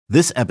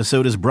This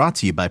episode is brought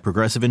to you by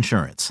Progressive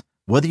Insurance.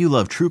 Whether you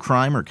love true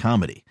crime or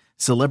comedy,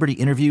 celebrity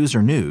interviews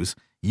or news,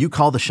 you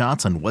call the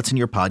shots on what's in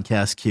your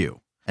podcast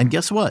queue. And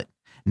guess what?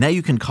 Now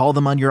you can call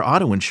them on your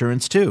auto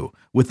insurance too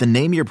with the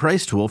Name Your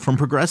Price tool from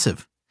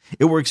Progressive.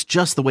 It works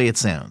just the way it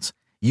sounds.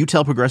 You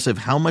tell Progressive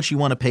how much you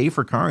want to pay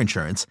for car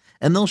insurance,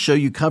 and they'll show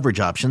you coverage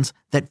options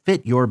that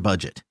fit your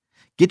budget.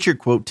 Get your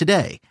quote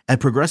today at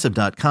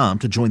Progressive.com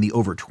to join the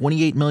over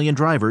 28 million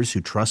drivers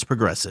who trust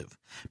Progressive.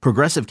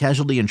 Progressive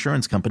Casualty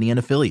Insurance Company and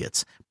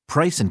Affiliates.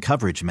 Price and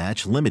coverage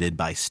match limited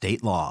by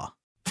state law.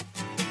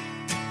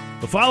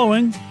 The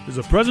following is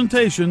a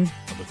presentation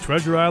of the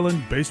Treasure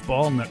Island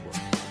Baseball Network.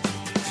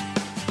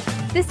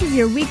 This is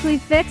your weekly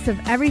fix of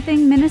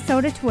everything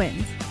Minnesota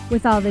Twins,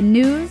 with all the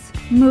news,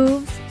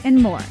 moves,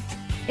 and more.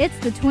 It's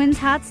the Twins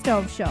Hot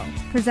Stove Show,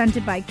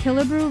 presented by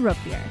Killebrew Root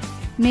Beer.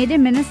 Made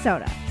in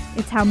Minnesota.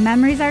 It's how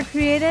memories are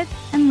created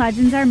and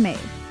legends are made.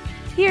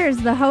 Here's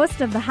the host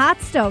of the Hot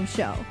Stove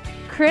Show,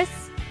 Chris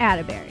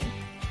Atterbury.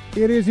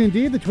 It is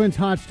indeed the Twins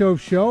Hot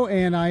Stove Show,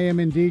 and I am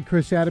indeed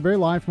Chris Atterbury,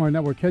 live from our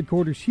network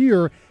headquarters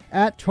here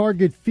at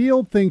Target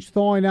Field. Things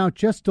thawing out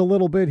just a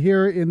little bit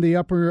here in the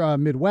upper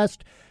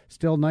Midwest.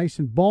 Still nice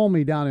and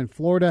balmy down in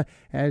Florida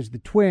as the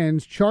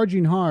Twins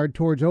charging hard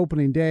towards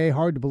opening day.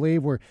 Hard to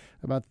believe we're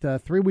about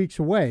 3 weeks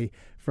away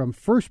from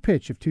first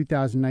pitch of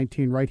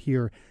 2019 right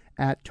here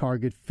at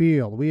Target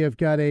Field. We have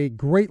got a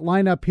great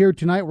lineup here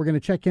tonight. We're going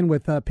to check in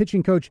with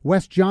pitching coach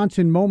Wes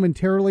Johnson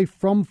momentarily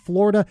from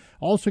Florida.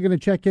 Also going to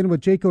check in with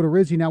Jake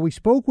Odorizzi. Now, we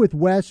spoke with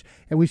Wes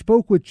and we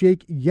spoke with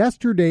Jake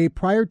yesterday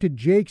prior to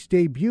Jake's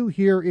debut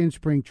here in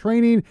spring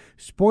training.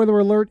 Spoiler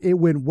alert, it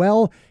went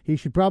well. He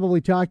should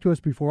probably talk to us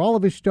before all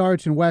of his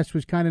starts, and Wes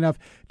was kind enough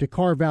to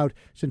carve out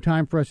some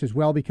time for us as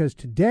well, because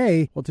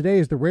today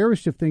is the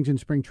rarest of things in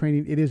spring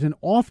training. It is an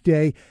off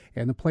day,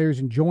 and the players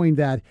enjoying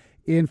that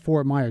in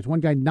Fort Myers. One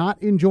guy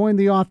not enjoying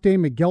the off day,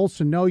 Miguel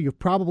Sano, you've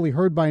probably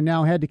heard by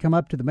now, had to come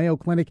up to the Mayo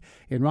Clinic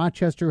in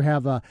Rochester,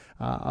 have a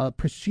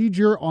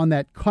procedure on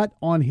that cut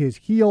on his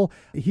heel.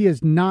 He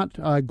is not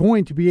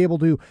going to be able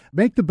to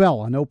make the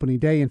bell on opening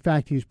day. In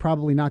fact, he's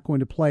probably not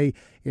going to play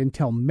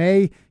until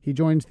May. He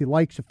joins the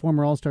likes of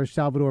former All-Star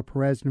Salvador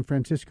Perez and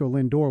Francisco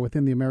Lindor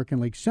within the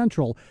American League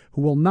Central,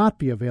 who will not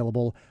be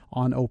available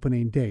on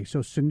opening day.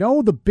 So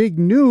Sano, the big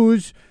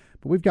news.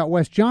 But we've got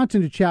Wes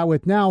Johnson to chat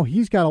with now.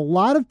 He's got a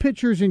lot of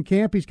pitchers in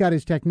camp. He's got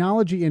his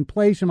technology in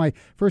place. And my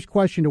first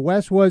question to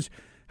Wes was,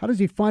 how does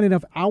he find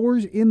enough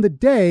hours in the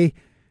day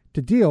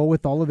to deal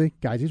with all of the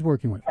guys he's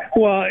working with?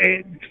 Well,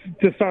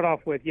 to start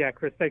off with, yeah,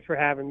 Chris, thanks for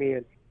having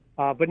me.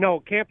 But no,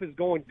 camp is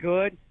going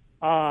good.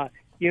 How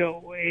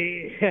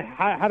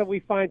do we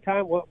find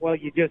time? Well,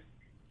 you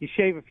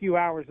shave a few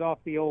hours off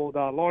the old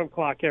alarm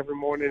clock every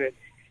morning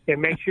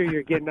and make sure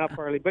you're getting up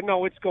early. But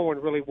no, it's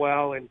going really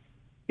well. And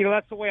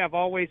that's the way I've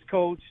always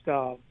coached.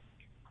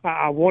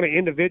 I want to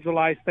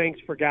individualize things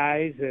for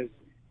guys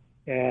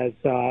as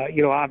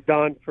I've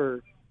done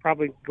for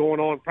probably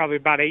going on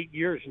about 8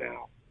 years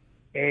now.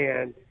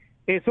 And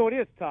so it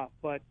is tough,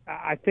 but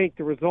I think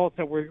the results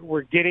that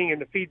we're getting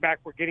and the feedback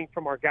we're getting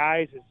from our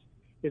guys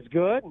is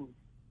good.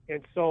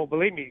 And so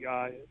believe me,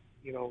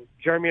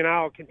 Jeremy and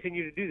I will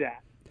continue to do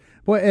that.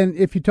 Well, and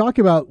if you talk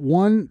about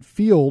one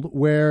field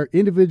where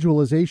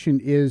individualization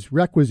is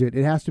requisite,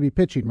 it has to be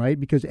pitching, right?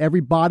 Because every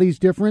body's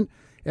different,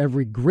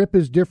 every grip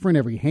is different,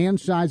 every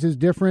hand size is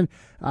different.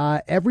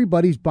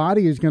 Everybody's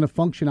body is going to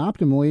function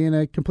optimally in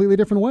a completely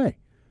different way.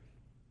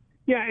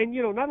 Yeah, and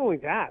not only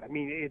that. I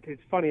mean,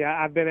 it's funny.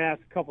 I've been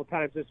asked a couple of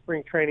times this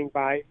spring training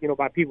by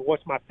people,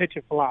 what's my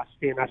pitching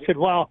philosophy? And I said,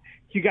 well,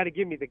 you got to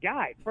give me the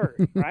guide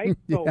first, right?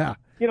 Yeah.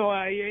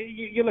 So,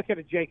 you look at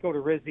a Jake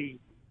Odorizzi.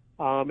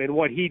 And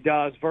what he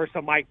does versus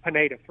a Mike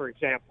Pineda, for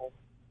example.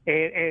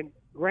 And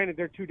granted,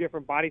 they're two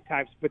different body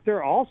types, but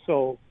they're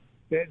also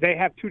they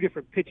have two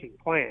different pitching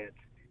plans.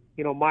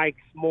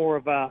 Mike's more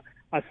of a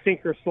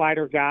sinker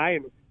slider guy,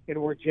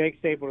 and where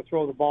Jake's able to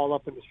throw the ball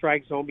up in the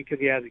strike zone because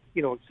he has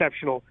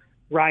exceptional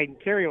ride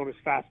and carry on his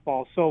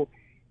fastball. So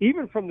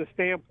even from the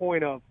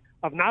standpoint of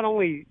not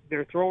only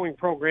their throwing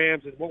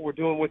programs and what we're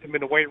doing with them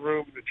in the weight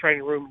room, the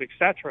training room, et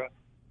cetera,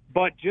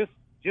 but just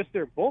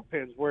their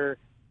bullpens where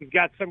you've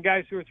got some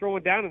guys who are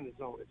throwing down in the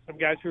zone and some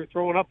guys who are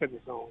throwing up in the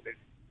zone.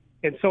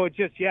 And so it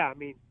just,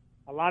 a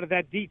lot of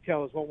that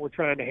detail is what we're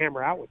trying to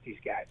hammer out with these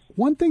guys.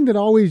 One thing that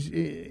always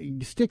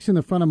sticks in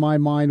the front of my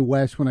mind,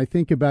 Wes, when I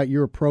think about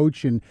your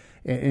approach and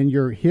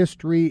your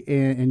history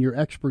and your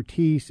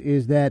expertise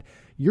is that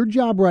your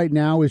job right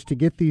now is to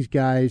get these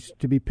guys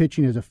to be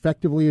pitching as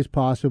effectively as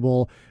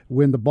possible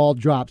when the ball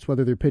drops,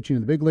 whether they're pitching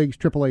in the big leagues,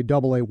 AAA,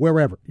 AA,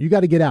 wherever. You got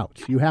to get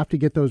outs. You have to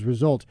get those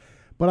results.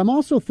 But I'm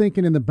also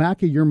thinking in the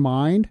back of your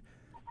mind,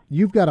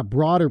 you've got a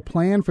broader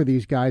plan for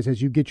these guys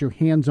as you get your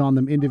hands on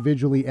them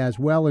individually as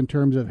well in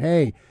terms of,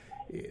 hey,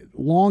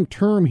 long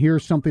term,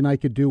 here's something I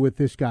could do with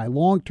this guy.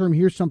 Long term,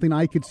 here's something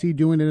I could see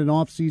doing in an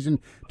off season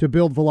to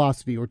build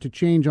velocity or to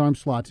change arm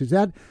slots. Is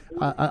that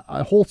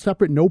a whole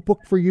separate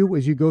notebook for you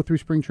as you go through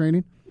spring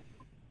training?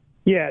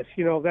 Yes,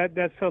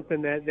 that's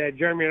something that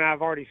Jeremy and I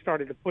have already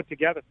started to put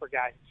together for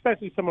guys,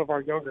 especially some of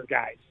our younger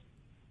guys.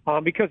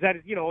 because that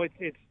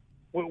is,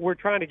 we're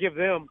trying to give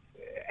them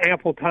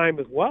ample time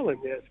as well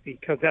in this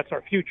because that's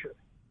our future,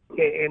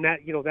 and that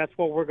that's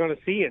what we're going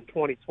to see in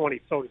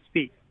 2020, so to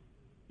speak,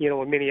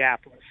 in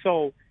Minneapolis.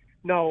 So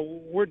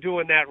no, we're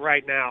doing that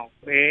right now,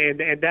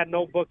 and that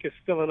notebook is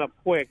filling up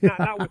quick.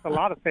 Not with a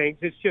lot of things.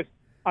 It's just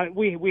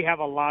we have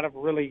a lot of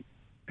really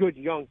good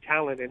young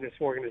talent in this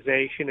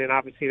organization, and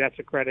obviously that's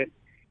a credit,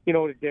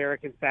 to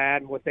Derek and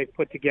Thad and what they've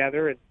put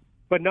together.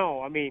 But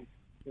no, I mean,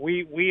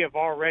 we have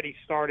already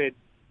started.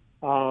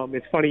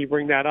 It's funny you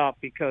bring that up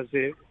because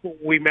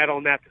we met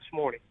on that this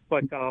morning.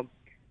 But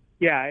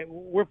yeah,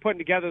 we're putting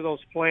together those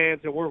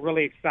plans, and we're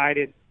really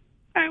excited.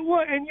 And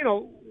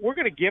we're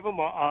going to give them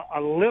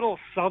a little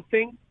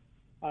something.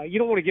 You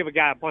don't want to give a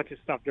guy a bunch of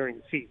stuff during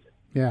the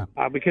season,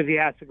 because he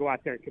has to go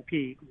out there and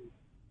compete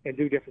and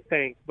do different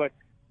things. But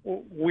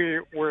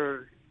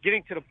we're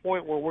getting to the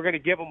point where we're going to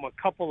give them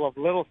a couple of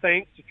little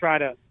things to try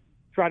to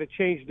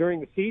change during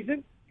the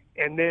season,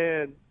 and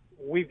then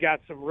we've got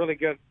some really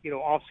good,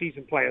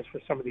 off-season plans for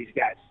some of these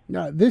guys.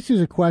 Now, this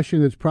is a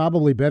question that's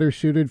probably better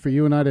suited for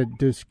you and I to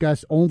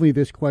discuss only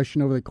this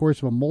question over the course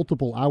of a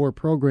multiple-hour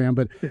program,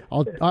 but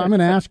I'm going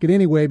to ask it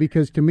anyway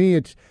because to me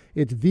it's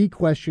the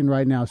question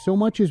right now. So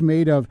much is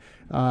made of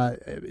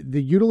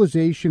the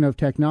utilization of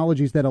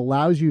technologies that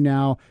allows you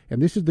now,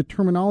 and this is the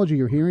terminology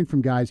you're hearing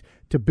from guys,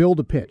 to build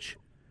a pitch.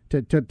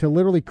 To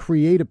literally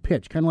create a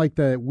pitch, kind of like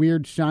the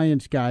weird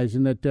science guys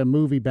in that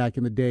movie back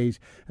in the days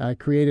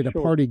created a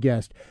party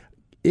guest.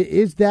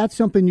 Is that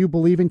something you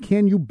believe in?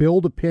 Can you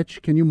build a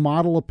pitch? Can you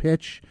model a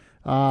pitch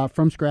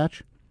from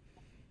scratch?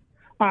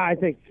 I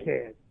think you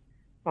can.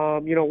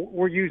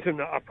 We're using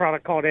a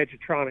product called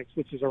Edgertronics,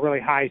 which is a really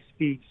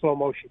high-speed,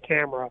 slow-motion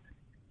camera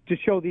to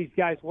show these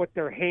guys what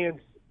their hands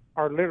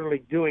are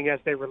literally doing as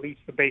they release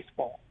the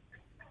baseball.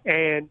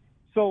 And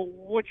so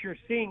what you're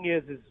seeing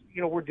is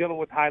we're dealing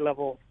with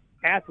high-level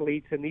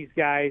athletes, and these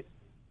guys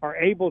are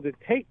able to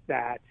take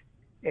that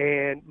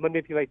and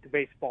manipulate the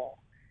baseball.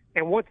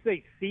 And once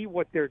they see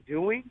what they're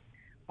doing,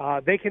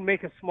 they can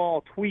make a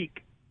small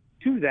tweak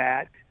to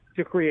that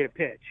to create a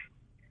pitch.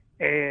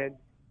 And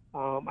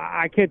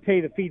I can't tell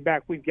you the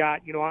feedback we've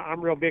got. I'm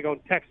real big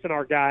on texting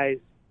our guys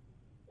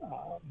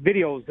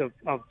videos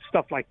of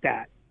stuff like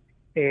that.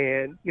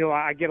 And,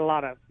 I get a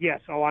lot of,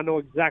 yes, I know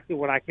exactly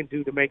what I can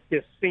do to make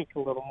this sink a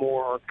little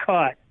more or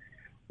cut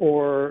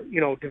or,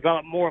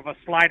 develop more of a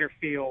slider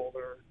field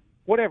or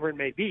whatever it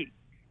may be.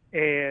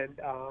 And,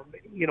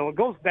 it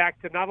goes back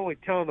to not only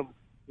telling them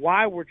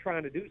why we're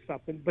trying to do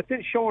something, but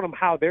then showing them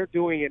how they're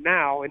doing it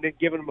now and then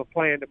giving them a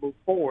plan to move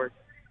forward.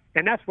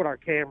 And that's what our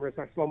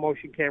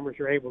slow-motion cameras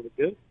are able to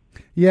do.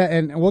 Yeah,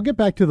 and we'll get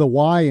back to the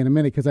why in a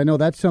minute because I know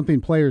that's something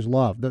players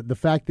love, the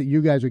fact that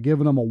you guys are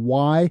giving them a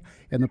why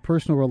and the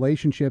personal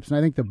relationships, and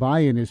I think the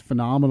buy-in is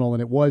phenomenal,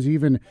 and it was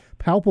even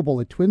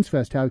palpable at Twins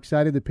Fest how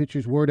excited the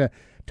pitchers were to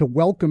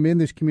welcome in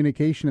this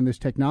communication and this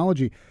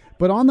technology.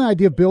 But on the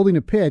idea of building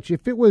a pitch,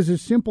 if it was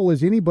as simple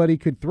as anybody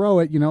could throw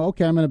it,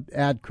 okay, I'm going to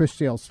add Chris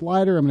Sale's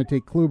slider, I'm going to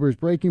take Kluber's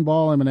breaking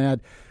ball, I'm going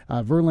to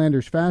add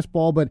Verlander's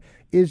fastball, but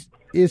is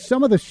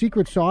some of the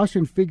secret sauce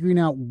in figuring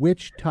out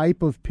which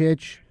type of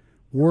pitch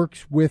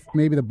works with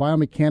maybe the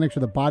biomechanics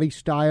or the body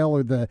style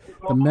or the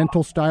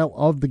mental style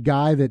of the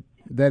guy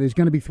that is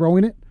going to be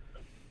throwing it?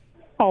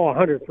 Oh,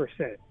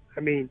 100%. I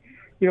mean,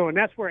 and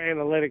that's where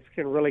analytics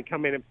can really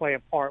come in and play a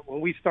part when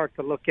we start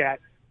to look at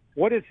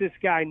what does this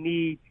guy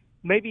need.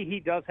 Maybe he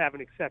does have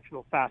an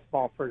exceptional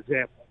fastball, for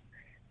example.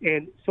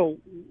 And so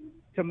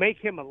to make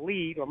him a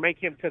lead or make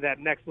him to that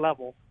next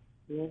level,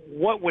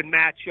 what would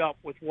match up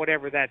with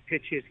whatever that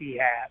pitch is he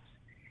has?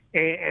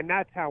 And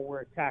that's how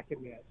we're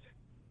attacking this.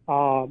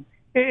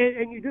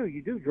 And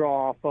you do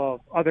draw off of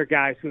other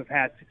guys who have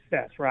had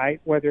success, right?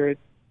 Whether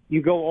it's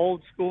you go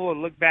old school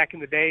and look back in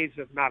the days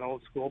of not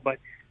old school, but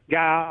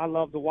guy I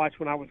loved to watch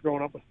when I was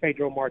growing up was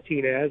Pedro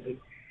Martinez. And,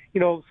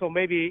 so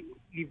maybe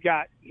you've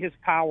got his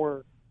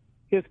power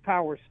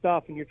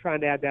stuff and you're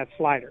trying to add that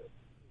slider.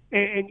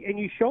 And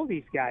you show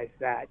these guys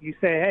that. You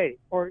say, hey,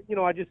 or,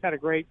 I just had a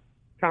great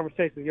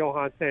conversation with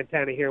Johan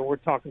Santana here. We're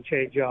talking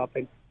change up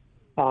and,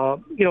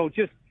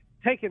 just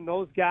taking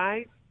those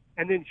guys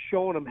and then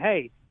showing them,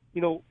 hey,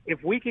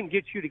 if we can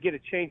get you to get a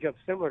changeup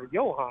similar to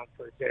Johan,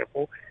 for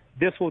example,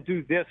 this will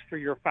do this for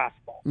your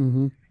fastball.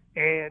 Mm-hmm.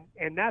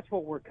 And that's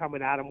what we're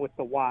coming at them with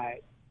the why.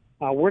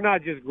 We're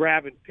not just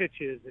grabbing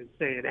pitches and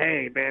saying,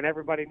 hey, man,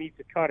 everybody needs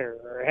a cutter,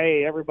 or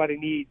hey, everybody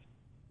needs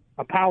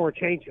a power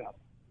changeup.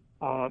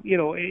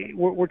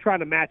 We're trying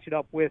to match it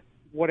up with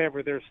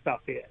whatever their stuff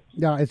is.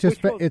 Yeah, it's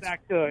just which goes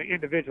back to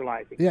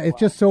individualizing. Yeah, it's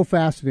just so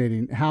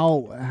fascinating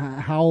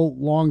how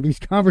long these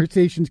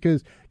conversations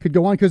could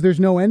go on because there's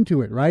no end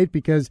to it, right?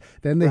 Because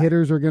then the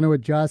hitters are going to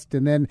adjust,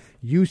 and then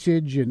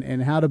usage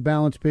and how to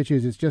balance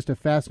pitches. It's just a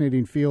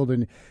fascinating field,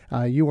 and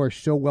you are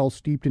so well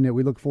steeped in it.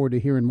 We look forward to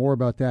hearing more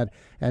about that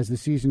as the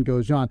season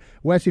goes on.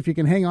 Wes, if you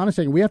can hang on a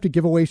second, we have to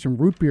give away some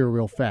root beer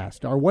real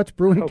fast. Our What's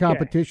Brewing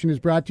competition is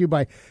brought to you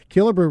by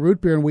Killebrew Root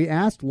Beer, and we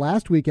asked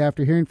last week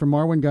after hearing from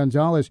Marwin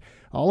Gonzalez,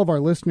 all of our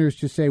listeners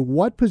to say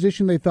what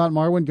position they thought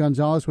Marwin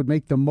Gonzalez would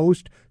make the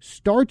most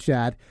starts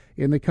at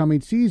in the coming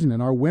season.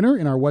 And our winner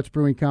in our What's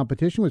Brewing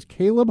competition was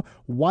Caleb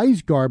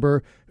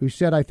Weisgarber, who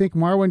said, I think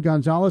Marwin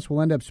Gonzalez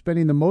will end up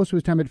spending the most of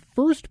his time at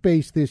first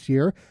base this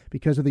year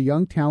because of the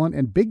young talent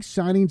and big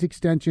signings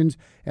extensions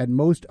at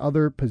most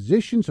other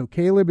positions. So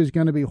Caleb is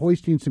going to be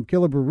hoisting some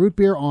Killebrew root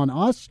beer on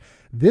us.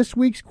 This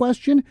week's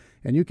question,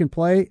 and you can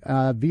play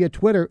via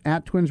Twitter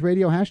at Twins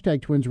Radio,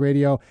 hashtag Twins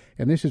Radio.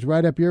 And this is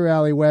right up your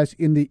alley, Wes.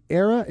 In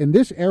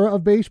this era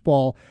of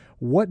baseball,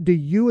 what do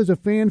you as a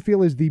fan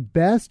feel is the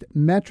best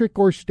metric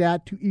or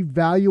stat to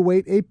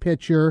evaluate a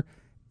pitcher,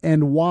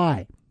 and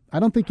why? I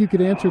don't think you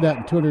could answer that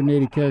in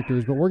 280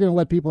 characters, but we're going to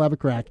let people have a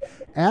crack.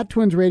 At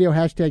Twins Radio,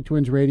 hashtag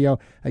Twins Radio.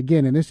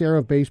 Again, in this era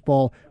of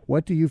baseball,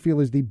 what do you feel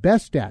is the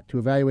best stat to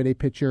evaluate a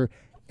pitcher,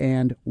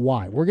 and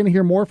why? We're going to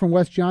hear more from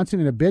Wes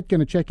Johnson in a bit. Going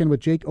to check in with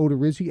Jake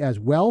Odorizzi as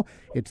well.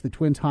 It's the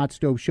Twins Hot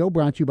Stove Show,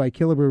 brought to you by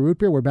Killebrew Root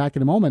Beer. We're back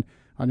in a moment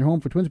on your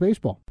home for Twins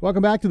baseball.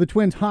 Welcome back to the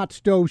Twins Hot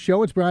Stove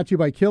Show. It's brought to you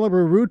by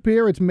Killebrew Root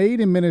Beer. It's made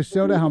in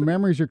Minnesota, how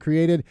memories are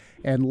created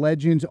and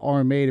legends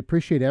are made.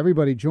 Appreciate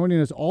everybody joining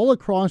us all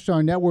across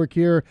our network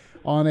here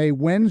on a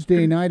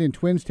Wednesday night in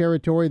Twins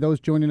territory, those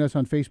joining us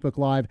on Facebook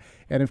Live,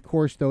 and of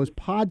course those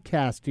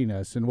podcasting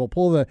us. And we'll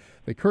pull the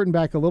curtain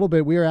back a little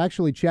bit. We are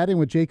actually chatting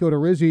with Jake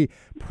Odorizzi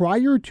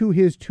prior to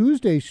his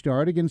Tuesday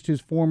start against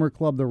his former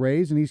club, the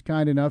Rays, and he's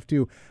kind enough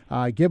to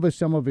give us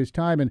some of his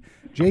time. And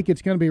Jake,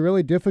 it's going to be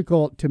really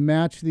difficult to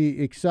match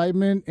the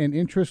excitement and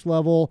interest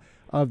level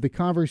of the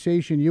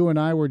conversation you and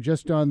I were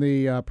just on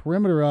the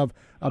perimeter of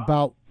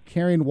about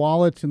carrying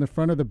wallets in the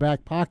front of the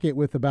back pocket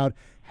with about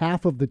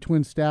half of the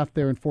Twins staff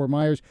there in Fort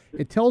Myers.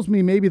 It tells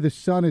me maybe the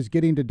sun is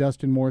getting to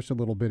Dustin Morse a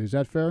little bit. Is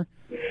that fair?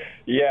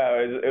 Yeah,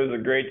 it was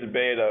a great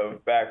debate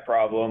of back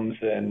problems,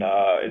 and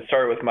it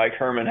started with Mike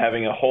Herman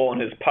having a hole in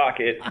his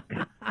pocket.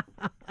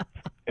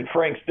 And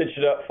Frank stitched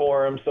it up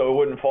for him so it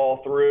wouldn't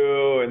fall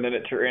through, and then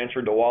it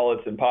transferred to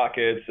wallets and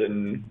pockets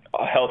and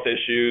health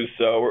issues.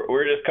 So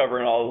we're just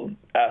covering all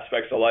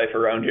aspects of life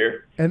around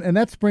here. And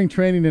that's spring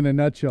training in a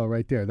nutshell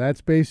right there.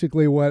 That's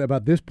basically what,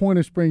 about this point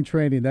of spring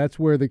training, that's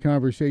where the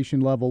conversation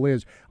level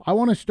is. I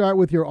want to start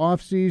with your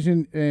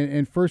offseason,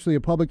 and firstly,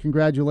 a public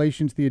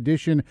congratulations, the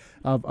addition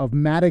of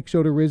Maddox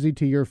Odorizzi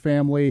to your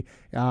family,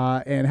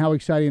 and how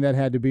exciting that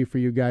had to be for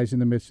you guys in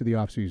the midst of the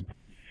offseason.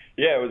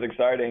 Yeah, it was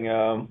exciting.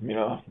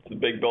 It's a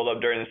big build-up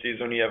during the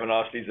season when you have an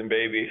off-season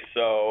baby.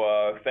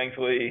 So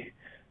thankfully,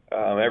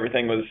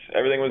 everything was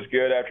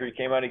good after he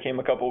came out. He came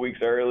a couple weeks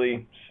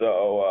early,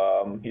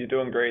 so he's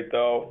doing great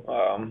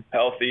though,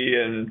 healthy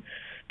and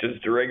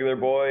just a regular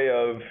boy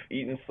of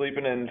eating,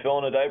 sleeping, and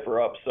filling a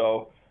diaper up.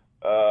 So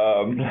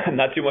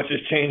not too much has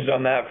changed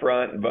on that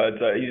front, but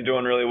he's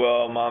doing really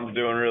well. Mom's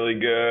doing really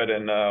good,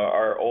 and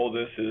our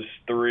oldest is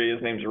 3.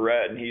 His name's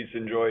Rhett, and he's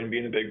enjoying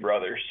being a big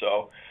brother.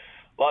 So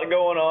a lot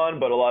going on,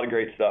 but a lot of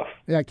great stuff.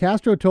 Yeah,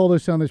 Castro told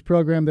us on this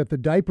program that the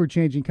diaper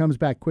changing comes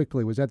back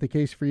quickly. Was that the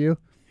case for you?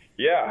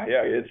 Yeah.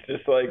 It's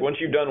just like once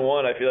you've done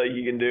one, I feel like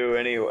you can do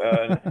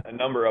a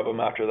number of them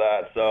after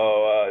that.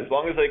 So as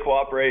long as they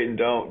cooperate and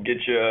don't get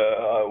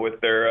you with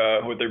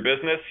their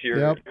business,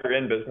 you're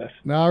in business.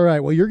 All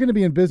right. Well, you're going to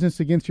be in business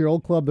against your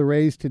old club, the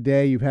Rays,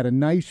 today. You've had a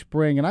nice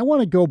spring, and I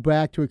want to go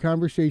back to a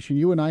conversation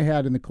you and I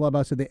had in the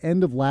clubhouse at the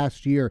end of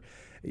last year.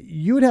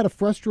 You had a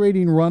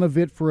frustrating run of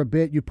it for a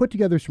bit. You quietly put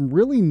together some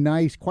really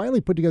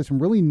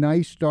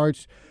nice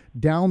starts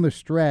down the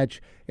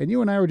stretch. And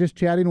you and I were just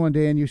chatting one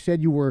day, and you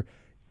said you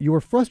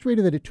were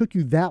frustrated that it took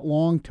you that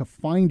long to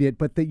find it,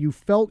 but that you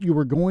felt you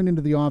were going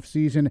into the off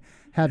season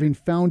having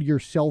found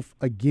yourself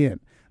again.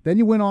 Then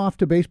you went off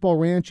to Baseball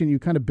Ranch, and you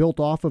kind of built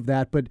off of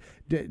that. But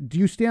do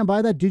you stand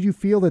by that? Did you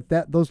feel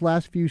that those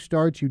last few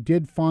starts you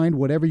did find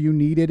whatever you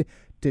needed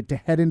to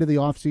head into the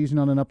off season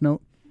on an up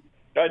note?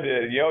 I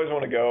did. You always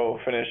want to go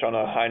finish on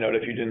a high note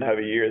if you didn't have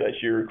a year that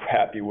you're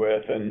happy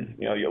with. And,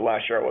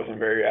 last year I wasn't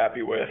very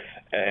happy with.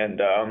 And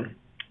a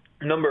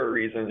number of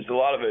reasons. A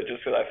lot of it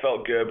just because I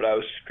felt good, but I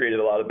was created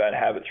a lot of bad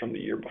habits from the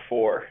year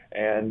before.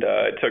 And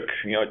it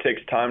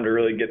takes time to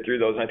really get through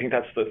those. And I think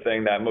that's the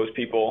thing that most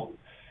people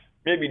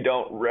maybe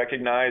don't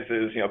recognize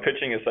is,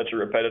 pitching is such a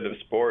repetitive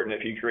sport. And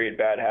if you create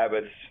bad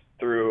habits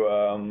through,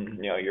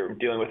 you're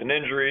dealing with an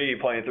injury, you're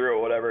playing through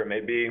it, whatever it may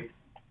be,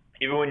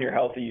 even when you're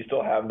healthy, you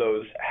still have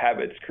those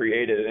habits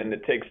created, and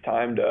it takes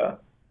time to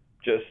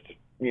just,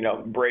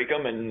 break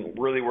them and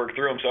really work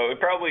through them. So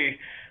it probably,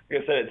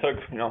 like I said, it took,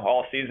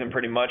 all season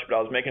pretty much, but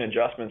I was making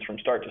adjustments from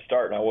start to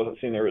start, and I wasn't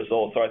seeing the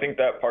results. So I think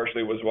that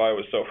partially was why it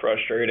was so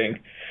frustrating,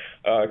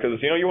 because,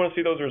 you want to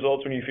see those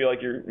results when you feel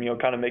like you're,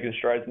 kind of making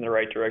strides in the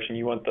right direction.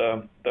 You want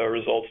the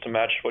results to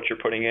match what you're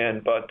putting in.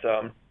 But,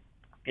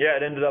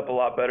 it ended up a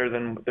lot better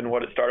than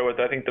what it started with.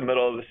 I think the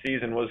middle of the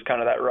season was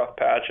kind of that rough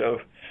patch of,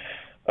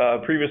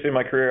 previously in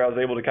my career, I was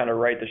able to kind of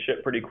right the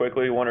ship pretty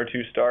quickly, 1 or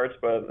 2 starts,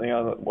 but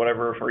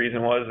whatever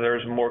reason was, there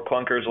was more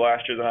clunkers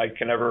last year than I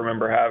can ever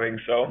remember having.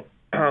 So,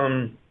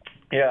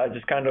 I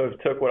just kind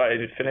of took what I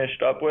had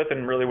finished up with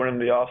and really went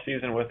into the off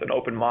season with an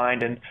open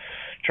mind and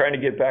trying to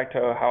get back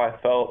to how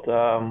I felt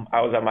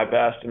I was at my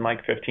best in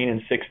like 15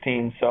 and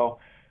 16. So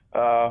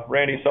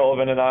Randy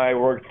Sullivan and I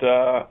worked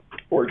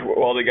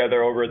well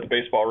together over at the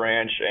baseball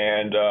ranch,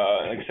 and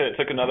like I said, it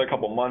took another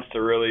couple months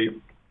to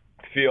really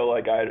feel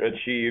like I had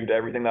achieved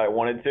everything that I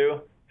wanted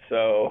to.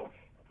 So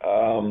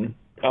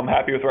I'm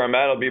happy with where I'm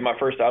at. It'll be my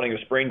first outing of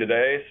spring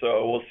today,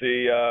 so we'll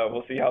see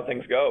how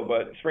things go.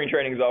 But spring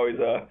training is always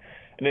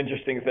an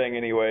interesting thing,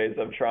 anyways,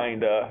 of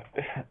trying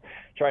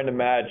to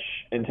match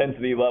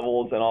intensity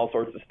levels and all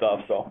sorts of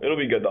stuff. So it'll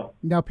be good though.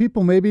 Now,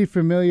 people may be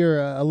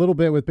familiar a little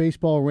bit with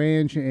Baseball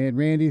Ranch and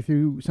Randy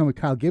through some of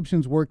Kyle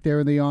Gibson's work there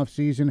in the off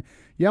season.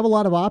 You have a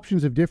lot of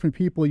options of different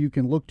people you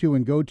can look to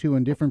and go to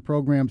in different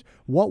programs.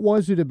 What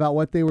was it about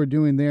what they were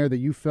doing there that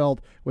you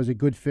felt was a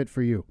good fit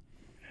for you?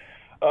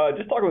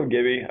 Just talking with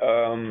Gibby,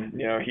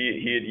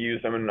 he had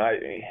used him, and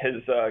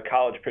his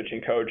college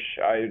pitching coach,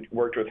 I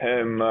worked with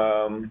him.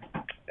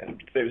 His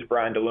name was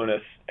Brian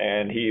DeLunas,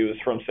 and he was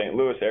from St.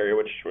 Louis area,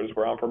 which was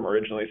where I'm from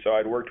originally. So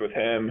I'd worked with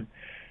him,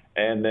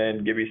 and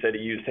then Gibby said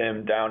he used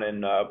him down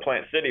in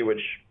Plant City,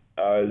 which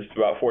is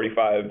about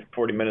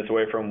 40 minutes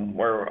away from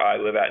where I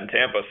live at in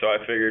Tampa. So I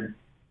figured,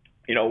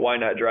 why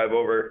not drive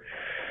over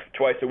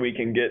twice a week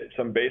and get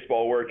some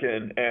baseball work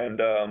in,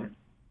 and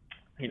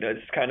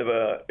it's kind of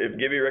if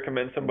Gibby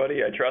recommends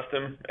somebody, I trust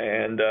him,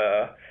 and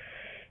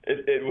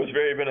it was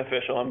very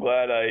beneficial. I'm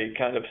glad I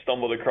kind of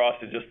stumbled across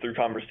it just through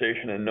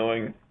conversation and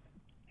knowing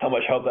how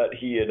much help that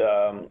he had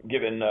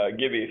given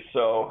Gibby.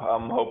 So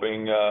I'm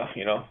hoping,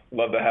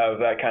 love to have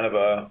that kind of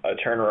a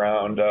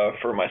turnaround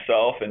for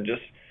myself, and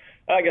just,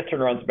 I guess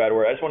turnaround's a bad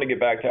word. I just want to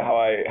get back to how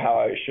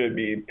I should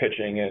be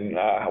pitching and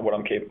what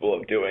I'm capable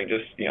of doing.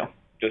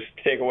 Just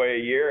take away a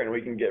year and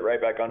we can get right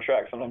back on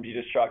track. Sometimes you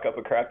just chalk up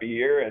a crappy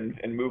year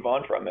and move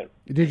on from it.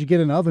 Did you get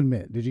an oven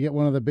mitt? Did you get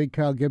one of the big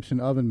Kyle Gibson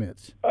oven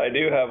mitts? I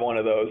do have one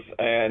of those,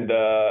 and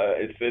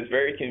it's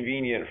very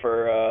convenient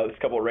for this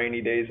couple of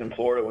rainy days in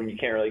Florida when you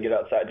can't really get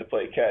outside to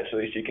play catch. At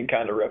least you can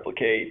kind of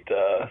replicate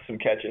some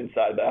catch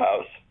inside the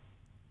house.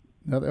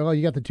 Well,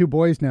 you got the two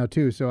boys now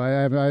too, so I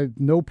have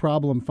no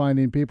problem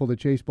finding people to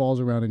chase balls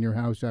around in your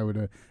house. I would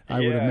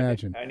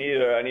imagine. I need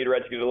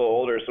Rhett to get a little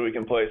older so we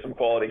can play some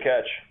quality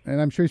catch.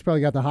 And I'm sure he's probably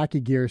got the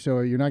hockey gear,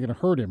 so you're not going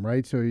to hurt him,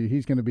 right? So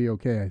he's going to be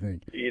okay, I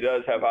think. He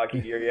does have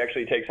hockey gear. He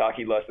actually takes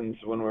hockey lessons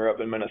when we're up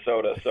in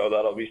Minnesota, so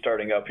that'll be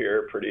starting up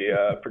here pretty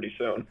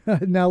soon.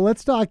 Now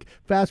let's talk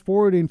fast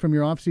forwarding from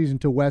your offseason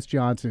to Wes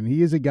Johnson.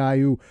 He is a guy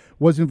who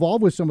was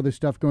involved with some of the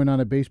stuff going on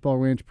at Baseball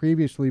Ranch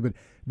previously, but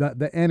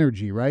the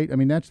energy, right? I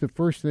mean, that's the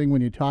first thing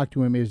when you talk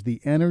to him is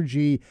the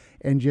energy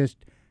and just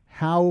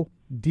how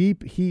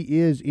deep he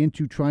is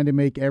into trying to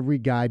make every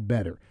guy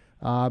better.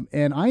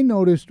 And I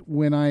noticed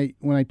when I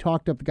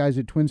talked up the guys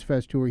at Twins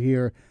Fest who are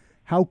here,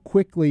 how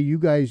quickly you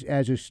guys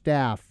as a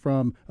staff,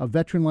 from a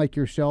veteran like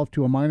yourself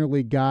to a minor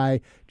league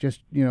guy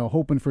just,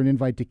 hoping for an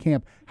invite to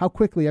camp, how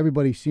quickly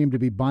everybody seemed to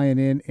be buying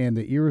in and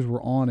the ears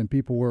were on and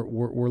people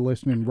were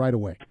listening right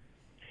away.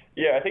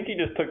 Yeah, I think he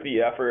just took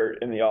the effort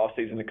in the off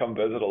season to come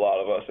visit a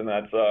lot of us, and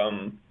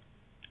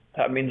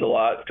that means a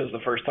lot, because the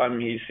first time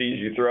he sees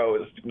you throw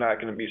is not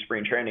going to be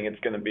spring training. It's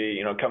going to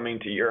be, coming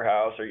to your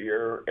house or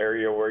your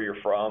area where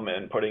you're from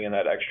and putting in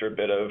that extra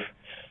bit of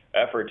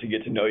effort to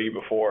get to know you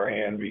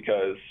beforehand,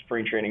 because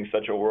spring training is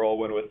such a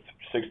whirlwind with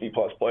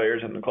 60-plus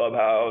players in the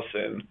clubhouse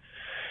and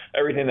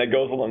everything that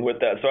goes along with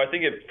that. So I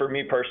think for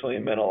me personally,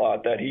 it meant a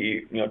lot that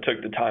he,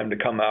 took the time to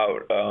come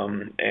out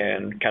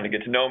and kind of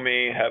get to know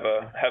me, have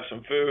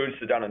some food,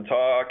 sit down and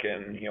talk,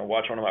 and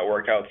watch one of my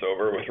workouts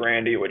over with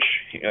Randy, which,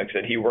 like I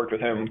said, he worked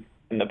with him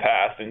in the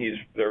past, and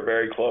they're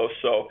very close.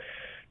 So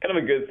kind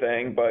of a good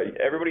thing.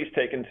 But everybody's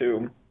taken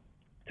to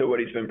what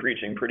he's been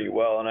preaching pretty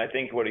well, and I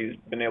think what he's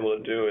been able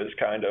to do is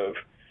kind of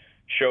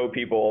show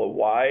people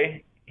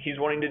why he's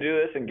wanting to do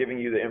this and giving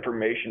you the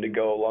information to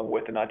go along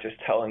with it, not just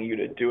telling you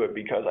to do it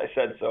because I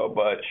said so,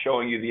 but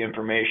showing you the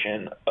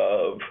information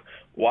of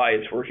why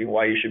it's working,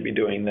 why you should be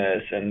doing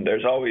this. And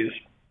there's always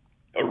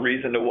a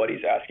reason to what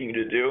he's asking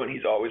you to do, and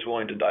he's always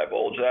willing to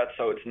divulge that.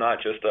 So it's not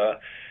just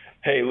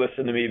hey,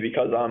 listen to me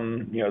because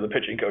I'm, the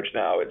pitching coach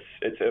now.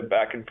 It's a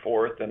back and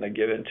forth and a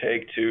give and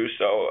take too.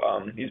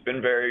 So he's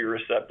been very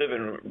receptive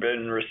and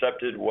been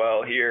recepted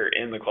well here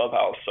in the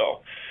clubhouse.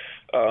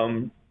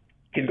 So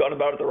he's gone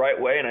about it the right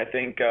way, and I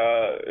think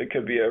it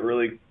could be a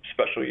really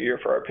special year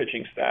for our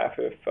pitching staff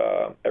if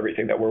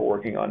everything that we're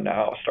working on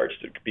now starts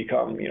to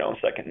become,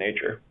 second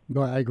nature.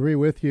 Well, I agree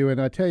with you,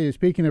 and I tell you,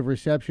 speaking of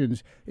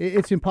receptions,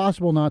 it's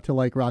impossible not to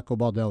like Rocco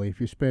Baldelli if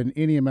you spend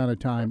any amount of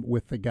time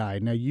with the guy.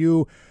 Now,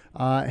 you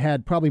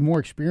had probably more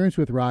experience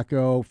with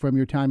Rocco from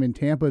your time in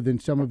Tampa than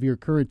some of your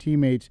current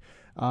teammates,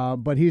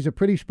 but he's a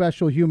pretty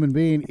special human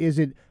being. Is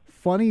it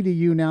funny to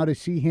you now to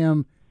see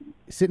him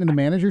sitting in the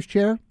manager's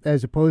chair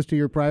as opposed to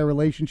your prior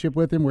relationship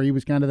with him where he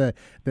was kind of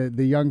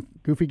the young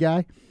goofy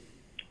guy?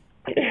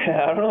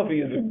 Yeah, I don't know if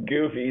he's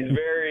goofy. He's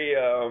very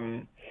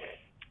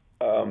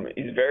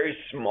He's very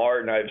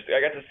smart, and I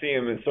got to see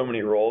him in so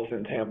many roles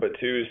in Tampa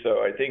too.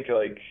 So I think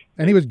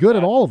and he was good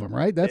at all of them,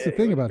 right? That's the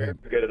thing about him.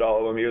 Good at all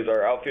of them. He was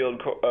our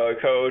outfield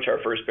coach, our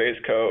first base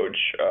coach,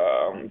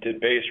 did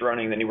base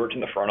running. Then he worked in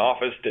the front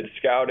office, did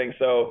scouting.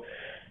 So,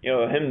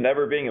 him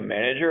never being a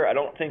manager, I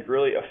don't think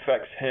really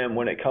affects him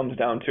when it comes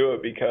down to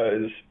it,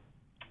 because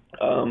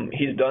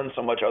he's done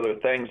so much other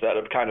things that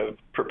have kind of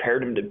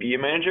prepared him to be a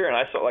manager. And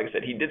like I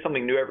said, he did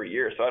something new every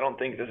year. So I don't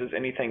think this is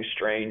anything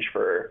strange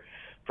for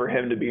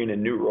him to be in a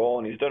new role.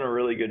 And he's done a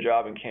really good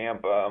job in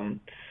camp,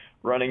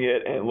 running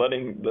it and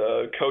letting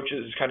the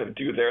coaches kind of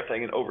do their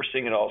thing and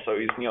overseeing it all. So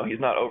he's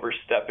not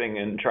overstepping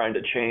and trying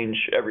to change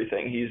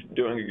everything. He's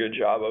doing a good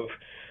job of,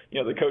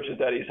 the coaches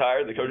that he's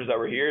hired, the coaches that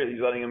were here, he's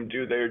letting them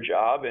do their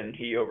job, and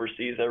he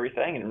oversees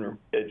everything. And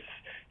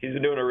he's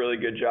been doing a really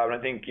good job. And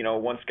I think,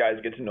 once guys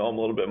get to know him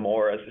a little bit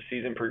more as the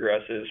season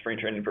progresses, spring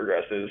training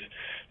progresses,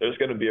 there's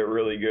going to be a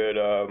really good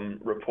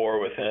rapport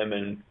with him.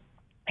 And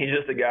he's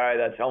just a guy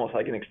that's almost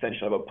like an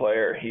extension of a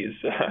player. He's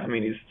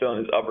still in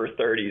his upper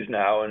 30s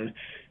now, and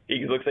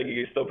he looks like he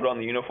can still put on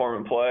the uniform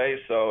and play.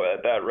 So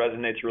that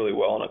resonates really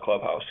well in a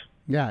clubhouse.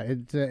 Yeah,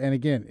 it's and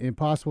again,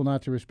 impossible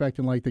not to respect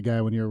and like the guy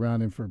when you're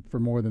around him for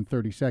more than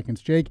 30 seconds.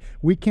 Jake,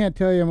 we can't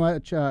tell you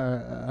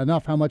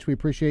enough how much we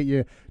appreciate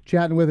you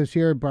chatting with us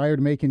here prior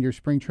to making your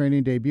spring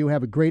training debut.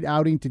 Have a great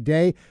outing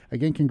today.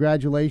 Again,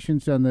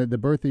 congratulations on the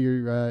birth of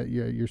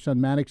your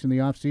son Maddox in the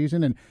off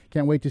season, and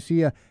can't wait to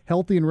see you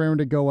healthy and raring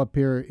to go up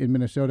here in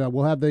Minnesota.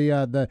 We'll have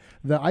the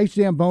ice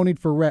zamboni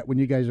for Rhett when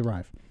you guys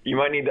arrive. You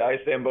might need the ice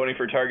zamboni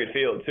for Target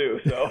Field too.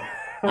 So.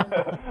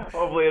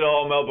 Hopefully it'll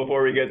all melt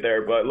before we get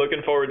there, but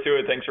looking forward to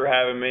it. Thanks for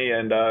having me,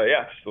 and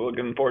just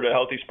looking forward to a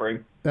healthy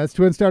spring. That's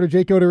Twin starter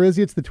Jake Odorizzi.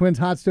 It's the Twins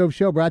Hot Stove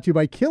Show, brought to you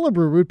by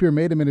Killebrew Root Beer,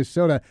 made in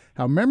Minnesota.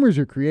 How memories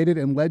are created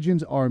and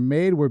legends are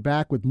made. We're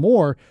back with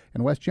more,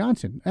 and Wes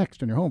Johnson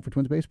next on your home for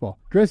Twins baseball.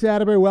 Chris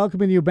Atterbury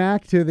welcoming you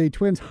back to the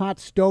Twins Hot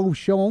Stove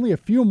Show. Only a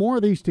few more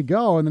of these to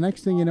go, and the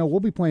next thing you know,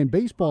 we'll be playing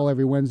baseball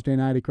every Wednesday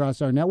night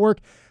across our network.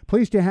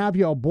 Pleased to have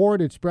you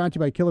aboard. It's brought to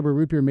you by Killebrew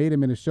Root Beer, made in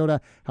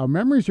Minnesota. How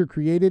memories are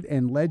created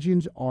and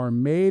legends are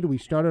made. We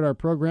started our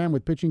program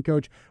with pitching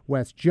coach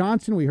Wes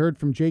Johnson. We heard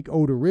from Jake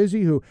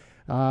Odorizzi, who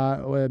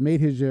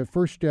made his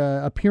first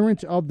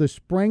appearance of the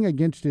spring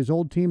against his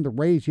old team, the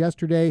Rays,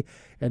 yesterday.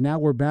 And now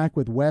we're back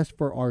with Wes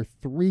for our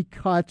three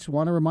cuts.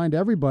 Want to remind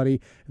everybody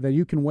that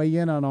you can weigh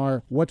in on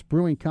our What's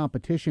Brewing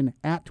competition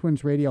at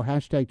Twins Radio,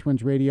 hashtag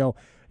Twins Radio.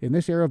 In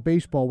this era of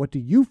baseball, what do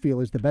you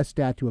feel is the best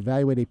stat to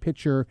evaluate a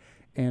pitcher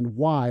and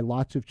why?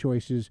 Lots of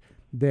choices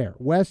there.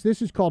 Wes,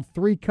 this is called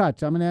Three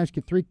Cuts. I'm going to ask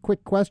you three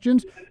quick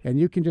questions, and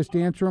you can just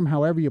answer them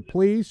however you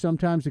please.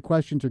 Sometimes the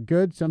questions are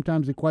good.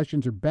 Sometimes the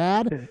questions are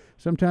bad.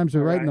 Sometimes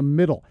they're right in the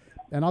middle.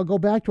 And I'll go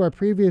back to our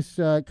previous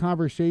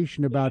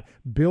conversation about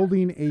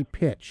building a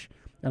pitch.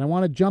 And I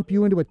want to jump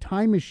you into a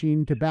time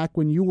machine to back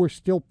when you were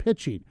still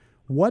pitching.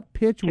 What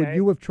pitch would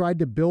you have tried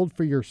to build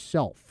for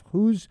yourself?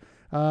 Whose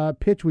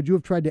pitch would you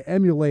have tried to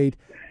emulate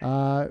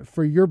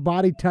for your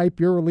body type,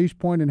 your release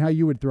point, and how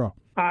you would throw?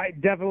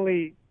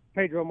 Definitely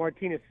Pedro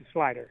Martinez's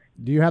slider.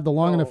 Do you have the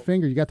long enough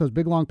fingers? You got those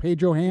big, long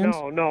Pedro hands?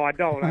 No, I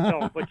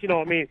don't. But,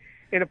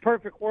 in a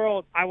perfect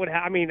world, I would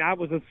have. I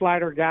was a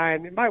slider guy,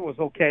 and mine was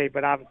okay,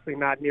 but obviously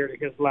not near to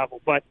his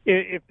level. But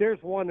if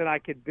there's one that I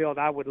could build,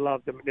 I would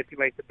love to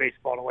manipulate the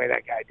baseball the way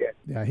that guy did.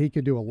 Yeah, he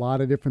could do a lot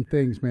of different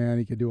things, man.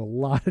 He could do a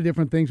lot of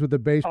different things with the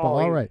baseball.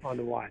 All right. Fun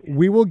to watch.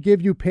 We will give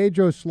you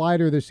Pedro's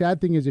slider. The sad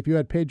thing is, if you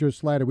had Pedro's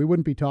slider, we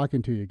wouldn't be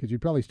talking to you because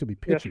you'd probably still be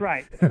pitching.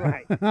 That's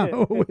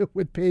right.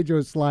 with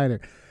Pedro's slider.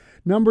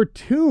 Number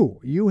two,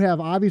 you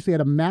have obviously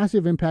had a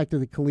massive impact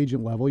at the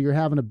collegiate level. You're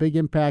having a big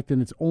impact, and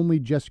it's only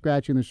just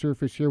scratching the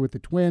surface here with the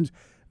Twins.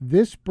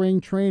 This spring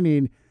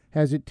training,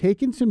 has it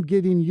taken some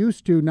getting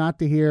used to not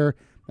to hear,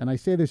 and I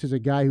say this as a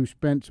guy who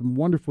spent some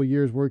wonderful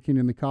years working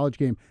in the college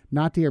game,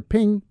 not to hear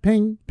ping,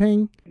 ping,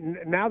 ping?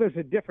 Now there's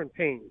a different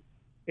ping.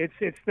 It's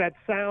that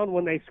sound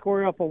when they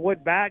square up a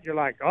wood bat. You're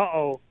like,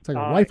 uh-oh. It's like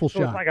a rifle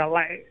shot. It's like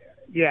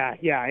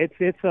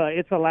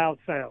it's a loud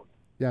sound.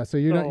 Yeah, so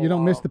you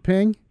don't miss the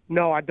ping?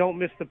 No, I don't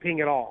miss the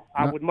ping at all.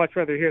 I would much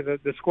rather hear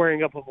the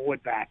squaring up of a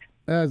wood bat.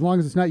 As long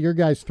as it's not your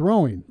guys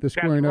throwing, the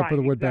squaring up of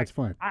the wood bat's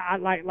fine. I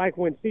like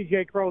when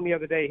C.J. Cron the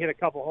other day hit a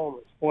couple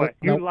homers. Boy,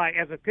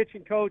 as a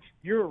pitching coach,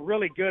 you're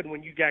really good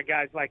when you got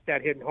guys like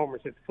that hitting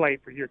homers at the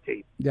plate for your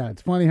team. Yeah,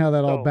 it's funny how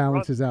that all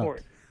balances out.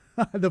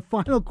 The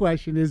final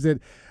question is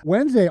that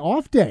Wednesday,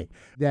 off day,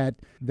 that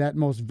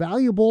most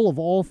valuable of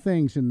all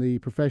things in the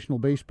professional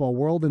baseball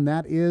world, and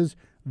that is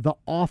the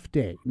off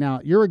day. Now,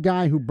 you're a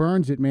guy who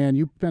burns it, man.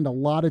 You spend a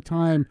lot of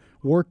time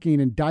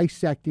working and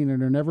dissecting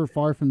and are never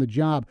far from the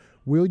job.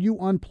 Will you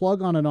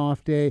unplug on an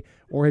off day,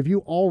 or have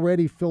you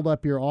already filled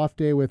up your off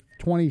day with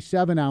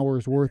 27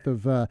 hours worth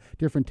of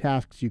different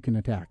tasks you can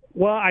attack?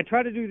 Well, I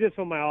try to do this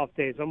on my off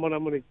days.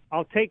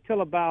 I'll take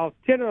till about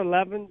 10 or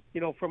 11,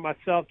 for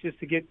myself just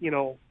to get,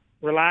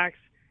 relaxed,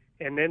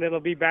 and then it'll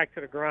be back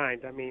to the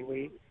grind.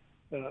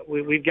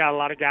 We've got a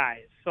lot of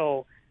guys.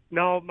 So,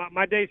 no,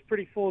 my day's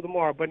pretty full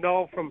tomorrow. But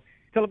no, from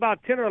till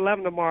about 10 or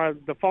 11 tomorrow,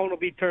 the phone will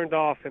be turned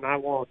off, and I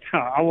won't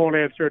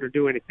answer it or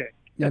do anything.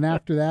 And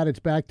after that, it's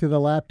back to the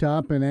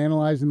laptop and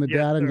analyzing the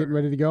data and getting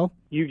ready to go?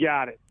 You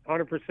got it,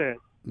 100%.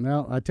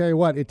 Well, I tell you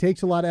what, it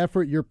takes a lot of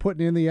effort. You're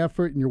putting in the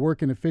effort, and you're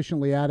working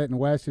efficiently at it. And,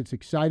 Wes, it's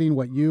exciting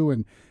what you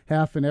and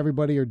Hef and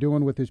everybody are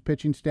doing with his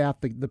pitching staff.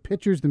 The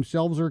pitchers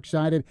themselves are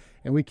excited,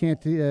 and we can't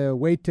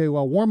wait to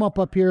warm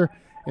up here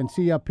and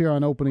see you up here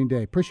on opening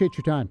day. Appreciate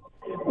your time.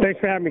 Thanks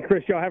for having me,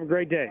 Chris. Y'all have a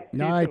great day.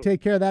 All right,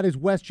 take care. That is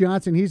Wes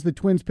Johnson. He's the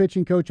Twins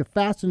pitching coach, a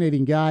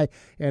fascinating guy.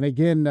 And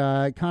again,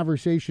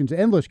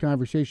 endless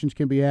conversations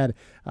can be had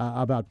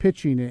about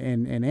pitching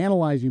and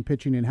analyzing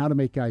pitching and how to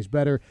make guys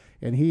better.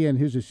 And he and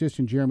his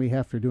assistant, Jeremy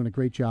Heft, are doing a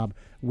great job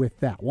with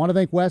that. Want to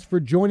thank Wes for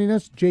joining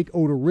us, Jake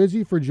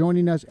Odorizzi for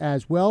joining us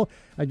as well.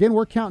 Again,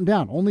 we're counting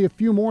down. Only a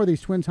few more of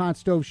these Twins Hot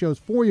Stove shows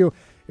for you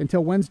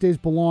until Wednesdays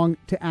belong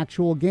to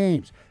actual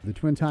games. The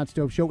Twins Hot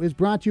Stove Show is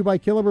brought to you by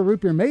Killebrew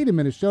Root Beer, made in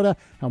Minnesota.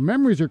 How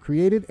memories are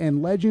created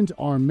and legends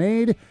are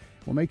made.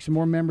 We'll make some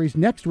more memories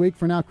next week.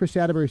 For now, Chris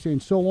Atterbury saying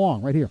so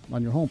long right here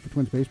on your home for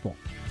Twins Baseball.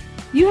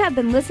 You have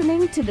been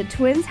listening to the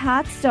Twins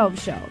Hot Stove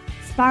Show,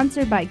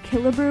 sponsored by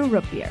Killebrew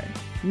Root Beer.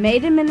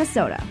 Made in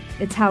Minnesota.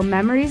 It's how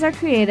memories are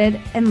created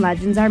and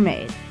legends are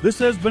made. This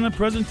has been a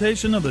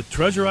presentation of the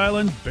Treasure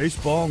Island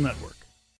Baseball Network.